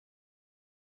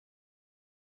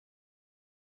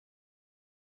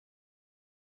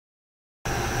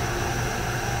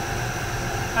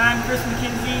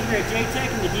here at JTech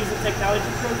in the Diesel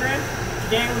Technology program.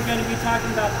 Today we're going to be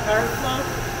talking about power flow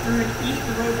through an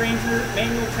Eaton Road Ranger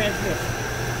manual transmission.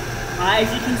 As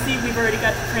you can see, we've already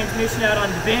got the transmission out on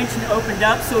the bench and opened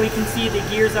up so we can see the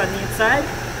gears on the inside.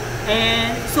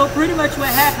 And so pretty much what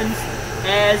happens,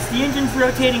 as the engine's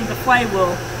rotating the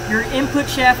flywheel, your input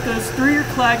shaft goes through your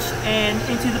clutch and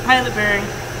into the pilot bearing,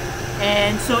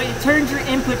 and so it turns your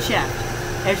input shaft.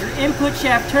 As your input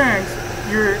shaft turns,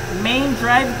 your main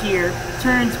drive gear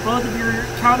turns both of your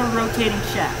counter-rotating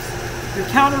shafts. Your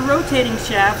counter-rotating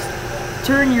shafts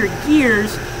turn your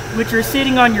gears, which are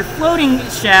sitting on your floating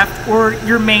shaft or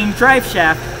your main drive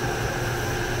shaft,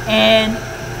 and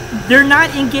they're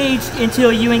not engaged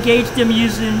until you engage them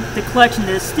using the clutch and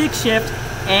the stick shift.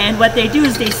 And what they do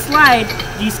is they slide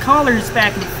these collars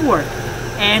back and forth.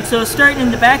 And so starting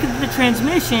in the back of the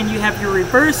transmission, you have your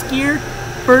reverse gear,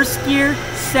 first gear,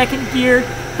 second gear,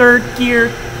 third gear,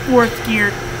 fourth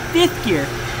gear, fifth gear.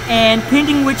 And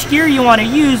depending which gear you want to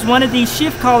use, one of these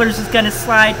shift collars is going to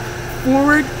slide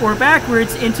forward or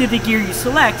backwards into the gear you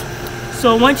select.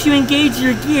 So once you engage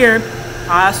your gear,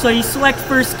 so you select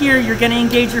first gear, you're going to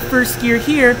engage your first gear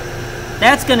here.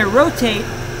 That's going to rotate,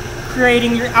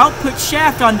 creating your output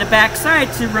shaft on the back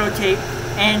side to rotate,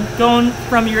 and going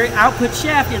from your output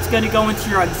shaft, it's going to go into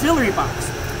your auxiliary box.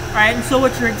 Alright, and so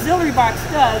what your auxiliary box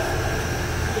does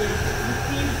is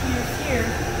these gears here,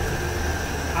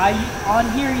 on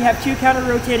here you have two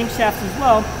counter-rotating shafts as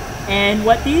well, and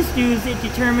what these do is it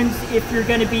determines if you're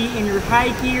going to be in your high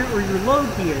gear or your low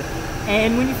gear.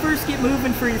 And when you first get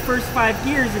moving for your first 5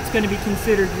 gears, it's going to be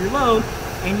considered your low,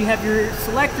 and you have your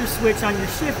selector switch on your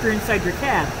shifter inside your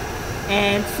cab.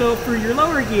 And so for your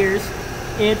lower gears,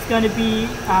 it's going to be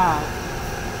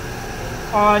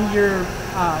on your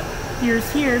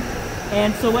gears here.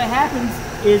 And so what happens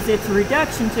is it's a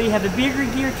reduction, so you have a bigger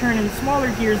gear turn and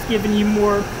smaller gears giving you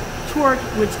more torque,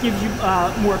 which gives you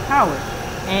more power.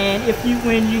 And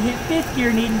when you hit 5th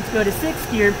gear needing to go to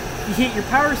 6th gear, you hit your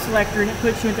power selector and it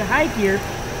puts you into high gear,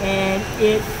 and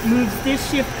it moves this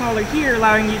shift collar here,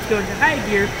 allowing you to go into high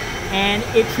gear, and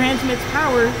it transmits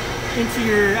power into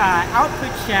your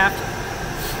output shaft,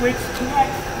 which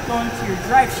connects going to your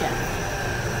drive shaft.